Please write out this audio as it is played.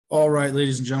All right,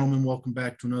 ladies and gentlemen, welcome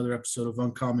back to another episode of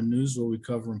Uncommon News, where we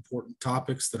cover important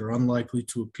topics that are unlikely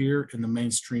to appear in the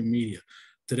mainstream media.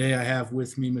 Today, I have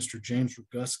with me Mr. James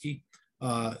Roguski.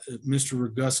 Mr.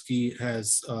 Roguski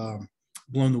has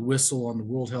blown the whistle on the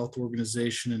World Health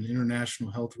Organization and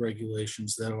international health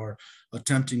regulations that are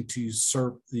attempting to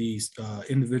usurp the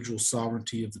individual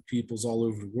sovereignty of the peoples all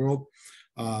over the world.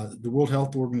 The World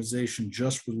Health Organization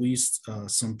just released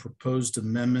some proposed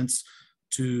amendments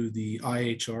to the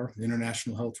IHR, the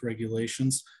International Health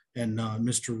Regulations. And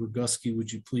Mr. Roguski, would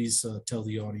you please tell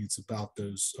the audience about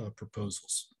those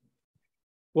proposals?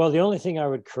 Well, the only thing I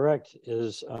would correct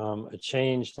is a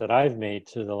change that I've made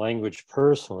to the language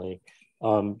personally.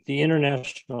 The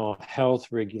International Health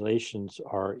Regulations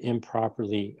are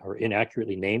improperly or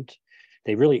inaccurately named.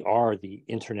 They really are the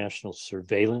International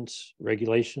Surveillance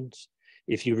Regulations.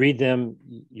 If you read them,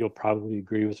 you'll probably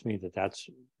agree with me that that's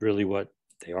really what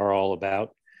they are all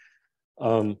about.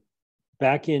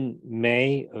 Back in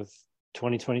May of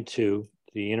 2022,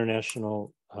 the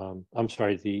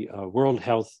World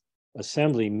Health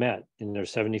Assembly met in their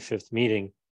 75th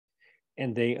meeting,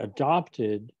 and they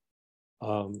adopted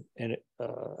a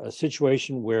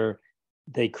situation where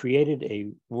they created a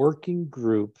working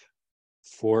group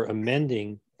for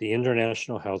amending the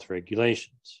International Health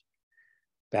Regulations.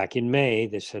 Back in May,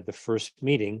 they said the first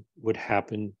meeting would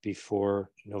happen before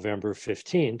November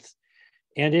 15th,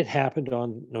 and it happened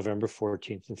on November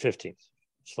 14th and 15th,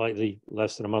 slightly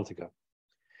less than a month ago.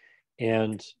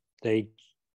 And they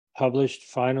published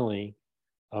finally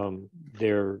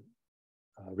their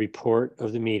report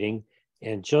of the meeting.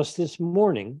 And just this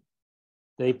morning,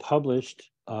 they published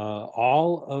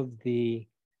all of the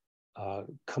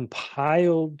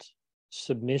compiled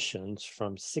submissions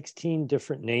from 16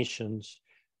 different nations,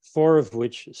 4 of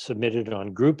which submitted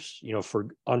on groups,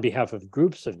 on behalf of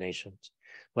groups of nations,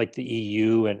 like the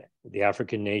EU and the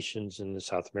African nations and the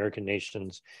South American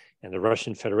nations and the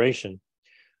Russian Federation.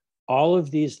 All of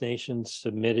these nations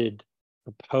submitted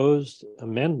proposed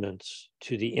amendments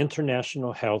to the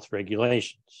International Health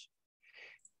Regulations.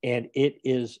 And it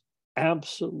is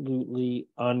absolutely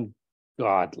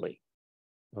ungodly,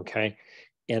 okay?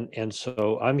 And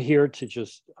so I'm here to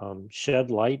just shed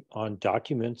light on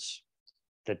documents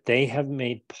that they have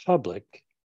made public.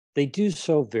 They do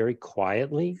so very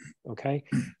quietly, okay?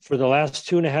 For the last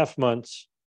 2.5 months,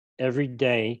 every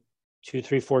day, 2,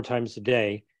 3, 4 times a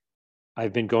day,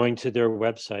 I've been going to their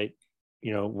website,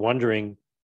 wondering,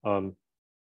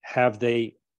 have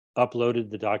they uploaded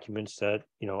the documents that,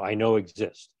 I know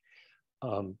exist.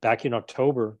 Back in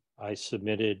October, I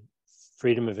submitted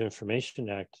Freedom of Information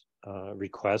Act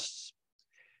requests,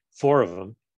 4 of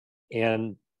them,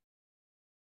 and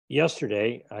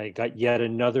yesterday, I got yet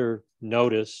another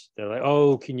notice. They're like,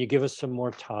 "Oh, can you give us some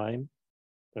more time?"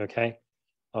 Okay.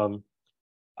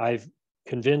 I've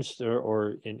convinced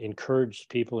or encouraged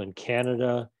people in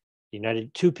Canada,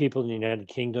 2 people in the United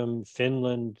Kingdom,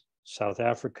 Finland, South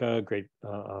Africa,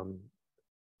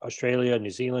 Australia, New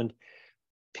Zealand.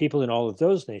 People in all of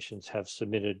those nations have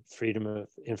submitted Freedom of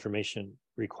Information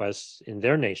requests in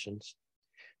their nations.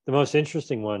 The most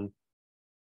interesting one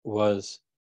was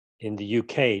in the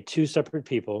UK, 2 separate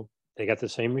people, they got the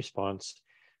same response.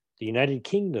 The United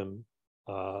Kingdom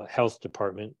Health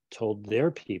Department told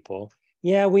their people,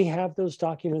 yeah, we have those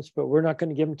documents, but we're not going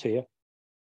to give them to you.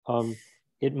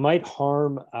 It might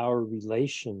harm our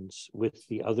relations with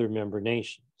the other member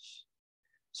nations.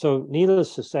 So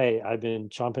needless to say, I've been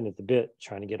chomping at the bit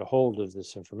trying to get a hold of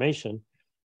this information.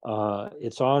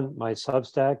 It's on my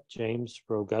Substack,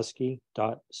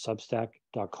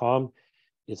 jamesroguski.substack.com.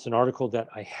 It's an article that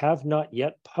I have not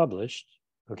yet published,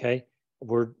 okay?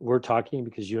 We're talking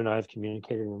because you and I have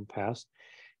communicated in the past,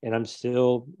 and I'm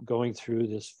still going through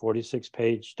this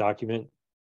 46-page document,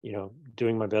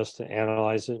 doing my best to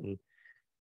analyze it. And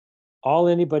all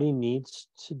anybody needs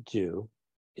to do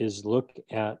is look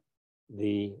at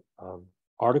the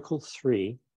Article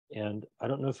 3, and I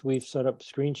don't know if we've set up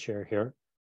screen share here.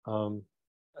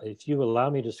 If you allow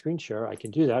me to screen share, I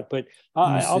can do that, but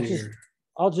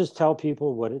I'll just tell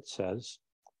people what it says.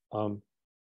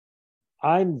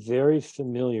 I'm very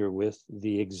familiar with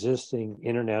the existing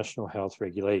international health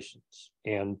regulations.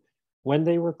 And when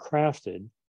they were crafted,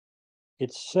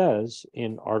 it says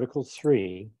in Article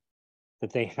 3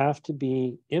 that they have to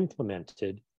be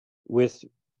implemented with,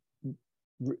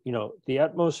 the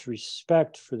utmost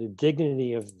respect for the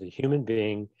dignity of the human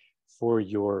being, for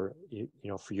your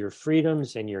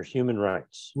freedoms and your human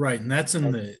rights. Right, and that's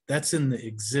in the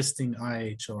existing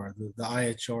IHR, the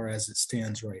IHR as it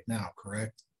stands right now,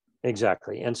 correct?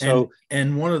 Exactly. And And so,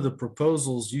 and one of the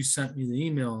proposals, you sent me the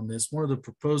email on this, one of the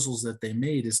proposals that they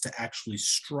made is to actually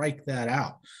strike that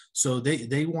out. So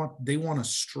they want to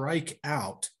strike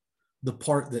out the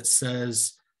part that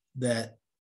says that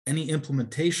any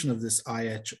implementation of this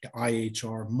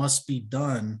IHR must be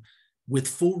done with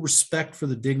full respect for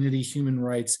the dignity, human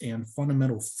rights, and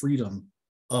fundamental freedom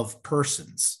of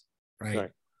persons, right?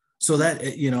 right. So that,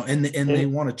 and they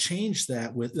And want to change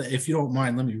that with, if you don't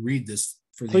mind, let me read this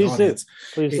for the please do. audience.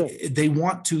 Please do. They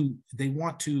want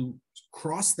to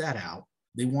cross that out.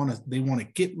 They want to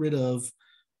get rid of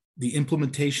the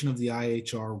implementation of the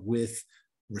IHR with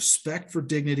respect for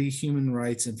dignity, human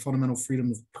rights, and fundamental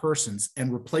freedom of persons,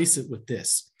 and replace it with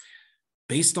this: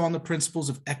 based on the principles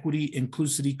of equity,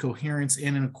 inclusivity, coherence,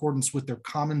 and in accordance with their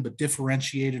common but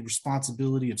differentiated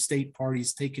responsibility of state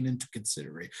parties taken into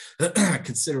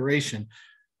consideration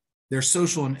their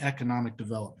social and economic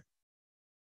development.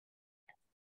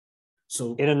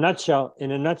 So, in a nutshell,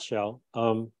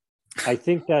 I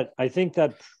think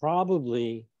that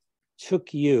probably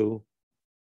took you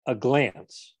a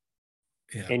glance,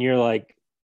 yeah, and you're like,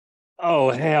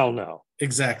 oh hell no.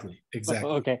 exactly.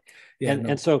 Okay. Yeah,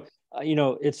 And so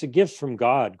it's a gift from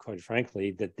God, quite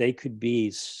frankly, that they could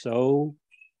be so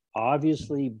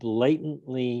obviously,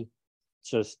 blatantly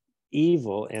just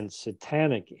evil and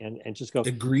satanic, and just go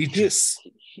egregious.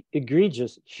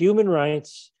 egregious human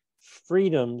rights,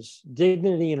 freedoms,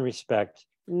 dignity, and respect.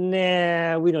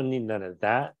 Nah, we don't need none of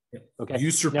that. Okay. Now,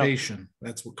 Usurpation.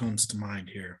 That's what comes to mind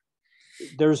here.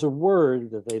 there's a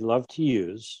word that they love to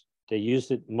use. They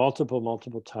used it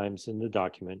multiple times in the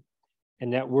document,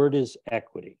 and that word is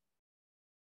equity.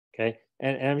 Okay.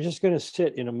 And I'm just going to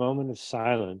sit in a moment of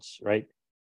silence, right?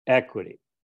 Equity,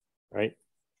 right?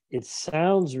 It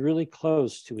sounds really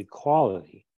close to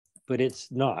equality, but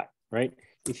it's not, right?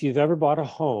 If you've ever bought a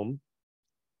home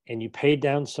and you paid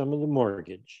down some of the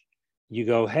mortgage, you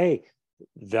go, hey,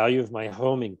 the value of my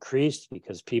home increased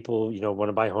because people, want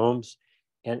to buy homes.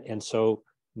 And so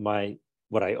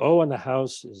what I owe on the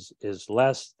house is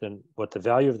less than what the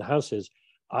value of the house is.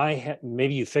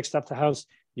 Maybe you fixed up the house,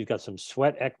 you've got some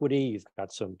sweat equity, you've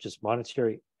got some just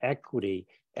monetary equity.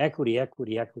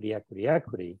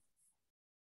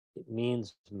 It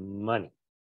means money.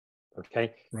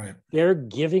 Okay. Right. They're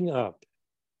giving up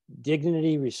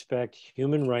dignity, respect,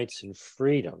 human rights, and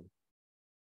freedom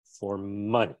for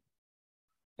money.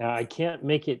 Now, I can't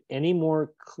make it any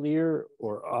more clear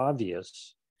or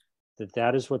obvious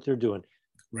that is what they're doing.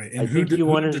 Right. And who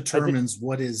determines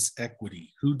what is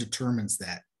equity? Who determines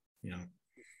that?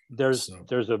 There's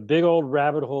a big old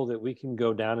rabbit hole that we can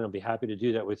go down, and I'll be happy to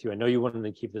do that with you. I know you wanted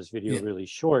to keep this video really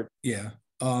short. Yeah.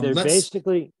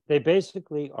 They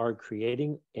basically are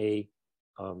creating a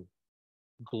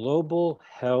global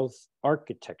health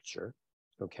architecture,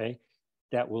 okay,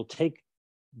 that will take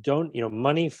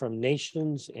money from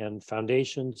nations and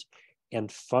foundations and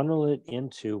funnel it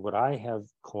into what I have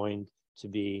coined to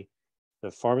be the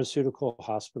pharmaceutical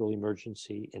hospital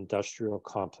emergency industrial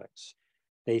complex.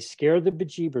 They scare the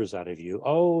bejeebers out of you.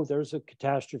 Oh, there's a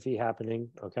catastrophe happening.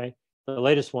 Okay. The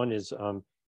latest one is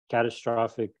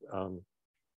catastrophic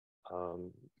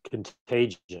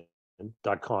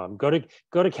contagion.com. Go to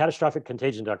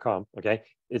catastrophiccontagion.com. Okay.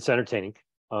 It's entertaining.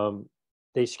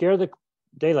 They scare the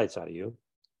daylights out of you.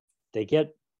 They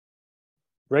get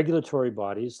regulatory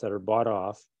bodies that are bought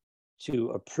off to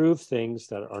approve things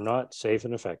that are not safe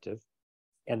and effective.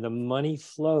 And the money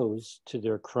flows to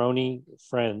their crony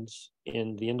friends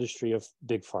in the industry of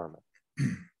big pharma.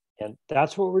 And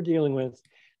that's what we're dealing with.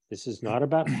 This is not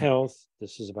about health.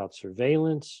 This is about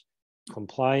surveillance,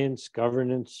 compliance,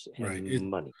 governance, and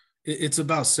money. It's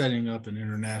about setting up an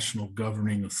international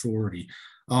governing authority.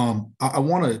 I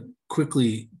want to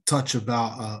quickly touch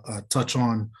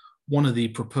on one of the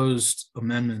proposed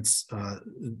amendments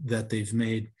that they've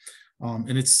made.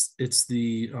 And it's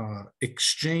the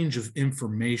exchange of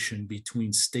information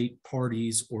between state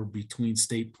parties or between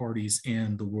state parties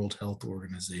and the World Health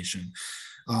Organization.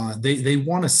 They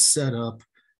want to set up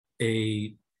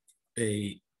a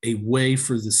way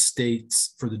for the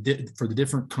states, for the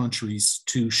different countries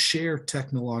to share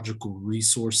technological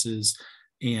resources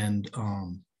and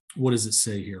what does it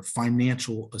say here?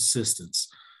 Financial assistance.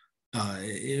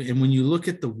 And when you look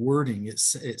at the wording, it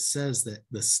says that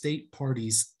the state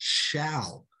parties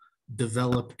shall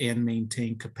develop and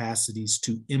maintain capacities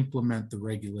to implement the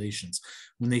regulations.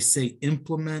 When they say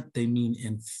implement, they mean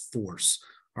enforce.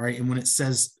 All right. And when it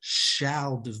says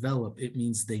shall develop, it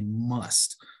means they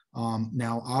must.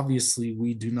 Now, obviously,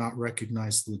 we do not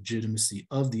recognize the legitimacy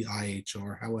of the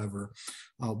IHR. However,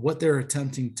 what they're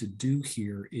attempting to do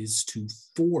here is to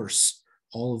force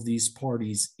all of these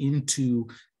parties into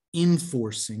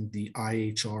enforcing the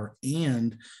IHR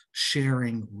and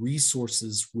sharing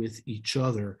resources with each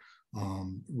other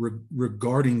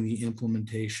regarding the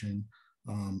implementation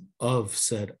of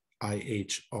said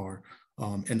IHR.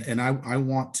 And I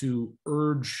want to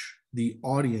urge the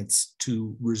audience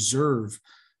to reserve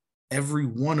every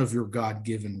one of your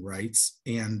God-given rights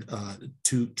and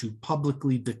to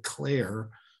publicly declare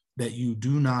that you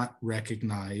do not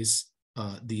recognize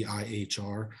the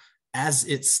IHR as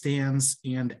it stands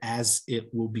and as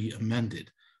it will be amended.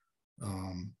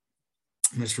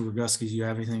 Mr. Roguski, do you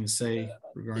have anything to say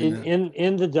regarding that?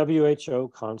 In the WHO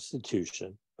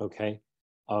Constitution, okay,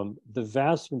 the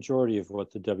vast majority of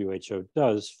what the WHO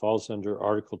does falls under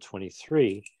Article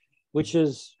 23, which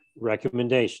is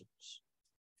recommendations.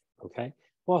 Okay.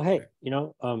 Well, hey,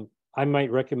 I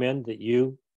might recommend that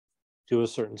you do a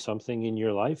certain something in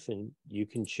your life, and you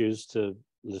can choose to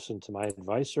listen to my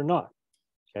advice or not.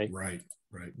 Okay. Right.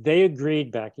 Right. They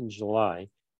agreed back in July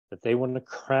that they want to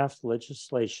craft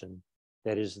legislation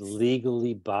that is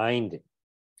legally binding.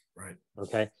 Right.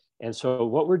 Okay. And so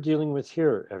what we're dealing with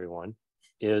here, everyone,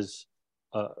 is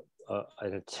an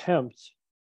attempt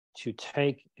to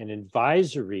take an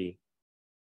advisory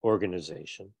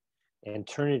organization and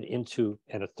turn it into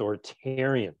an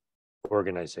authoritarian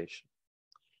organization.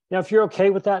 Now, if you're okay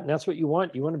with that, and that's what you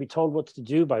want to be told what to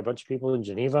do by a bunch of people in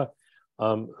Geneva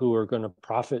who are going to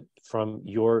profit from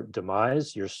your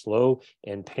demise, your slow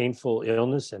and painful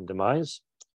illness and demise,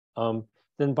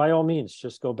 then by all means,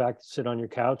 just go back, sit on your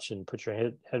couch and put your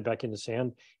head back in the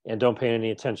sand and don't pay any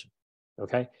attention,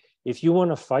 okay? If you want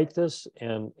to fight this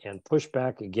and push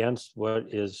back against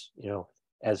what is,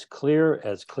 as clear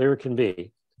can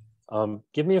be,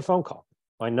 give me a phone call.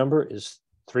 My number is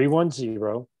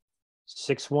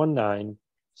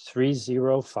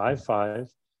 310-619-3055.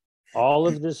 All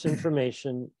of this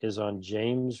information is on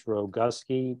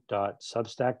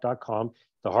jamesroguski.substack.com.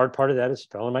 The hard part of that is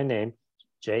spelling my name,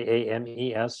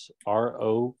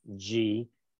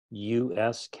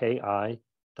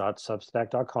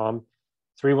 JamesRoguski.substack.com,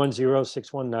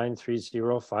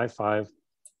 310-619-3055.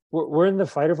 We're in the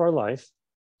fight of our life,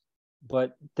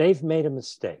 but they've made a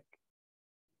mistake,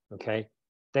 okay?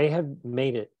 They have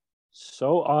made it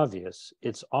so obvious,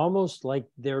 it's almost like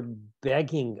they're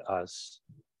begging us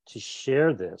to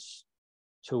share this,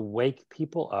 to wake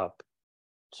people up,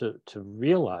 to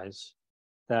realize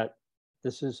that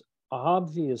this is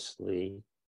obviously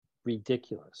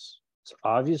ridiculous. It's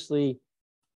obviously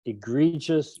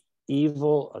egregious,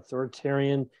 evil,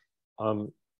 authoritarian.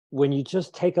 When you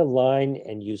just take a line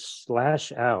and you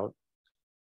slash out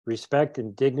respect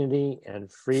and dignity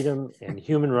and freedom and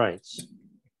human rights,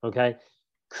 okay?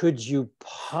 Could you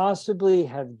possibly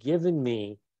have given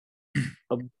me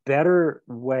a better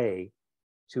way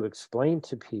to explain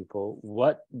to people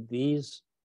what these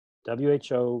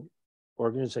WHO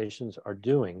organizations are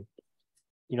doing?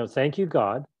 Thank you,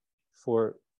 God,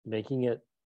 for making it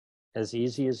as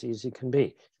easy can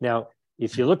be. Now,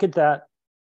 if you look at that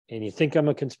and you think I'm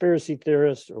a conspiracy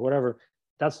theorist or whatever,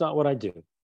 that's not what I do.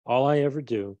 All I ever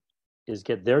do is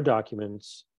get their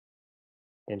documents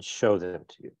and show them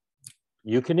to you.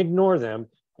 You can ignore them,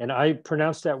 and I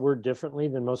pronounce that word differently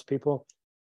than most people.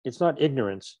 It's not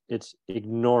ignorance, it's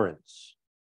ignorance,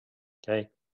 okay?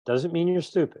 Doesn't mean you're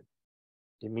stupid.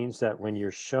 It means that when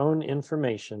you're shown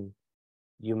information,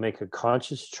 you make a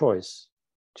conscious choice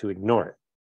to ignore it,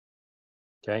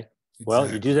 okay? Exactly.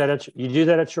 Well, you do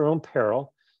that at your own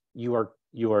peril. You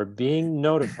are being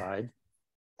notified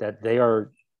that they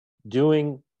are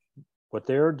doing what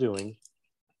they are doing,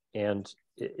 and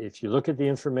if you look at the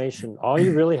information, all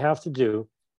you really have to do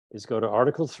is go to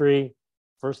Article 3,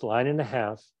 first line and a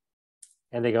half,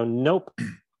 and they go, nope,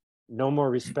 no more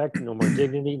respect, no more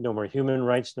dignity, no more human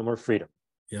rights, no more freedom.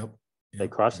 Yep. They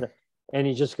cross it, and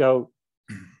you just go,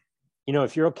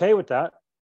 if you're okay with that,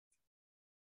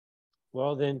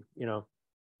 well then,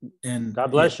 and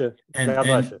God bless you. God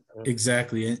bless you.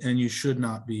 Exactly, and you should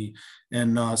not be.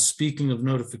 And speaking of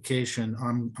notification,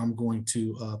 I'm going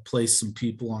to place some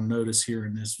people on notice here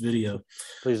in this video.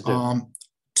 Please do.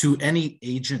 To any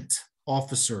agent,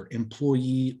 officer,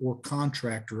 employee, or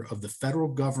contractor of the federal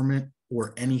government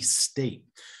or any state,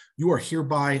 you are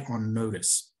hereby on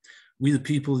notice. We, the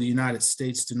people of the United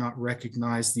States, do not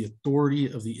recognize the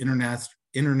authority of the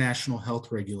international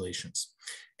health regulations.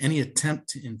 Any attempt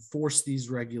to enforce these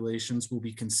regulations will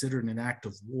be considered an act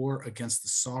of war against the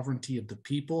sovereignty of the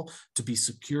people to be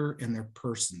secure in their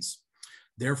persons.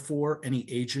 Therefore, any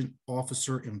agent,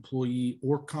 officer, employee,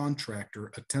 or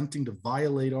contractor attempting to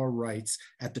violate our rights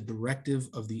at the directive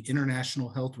of the international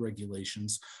health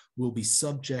regulations will be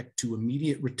subject to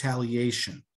immediate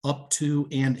retaliation up to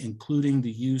and including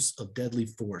the use of deadly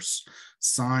force.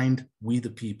 Signed, We the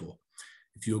People.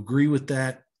 If you agree with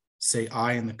that, say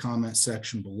aye in the comment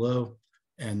section below,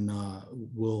 and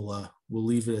we'll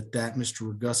leave it at that.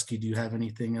 Mr. Roguski, do you have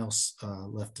anything else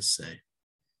left to say?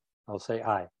 I'll say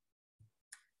aye.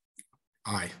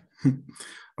 Aye.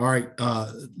 All right,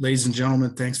 ladies and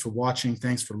gentlemen, thanks for watching.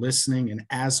 Thanks for listening. And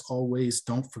as always,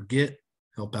 don't forget,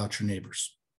 help out your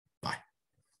neighbors.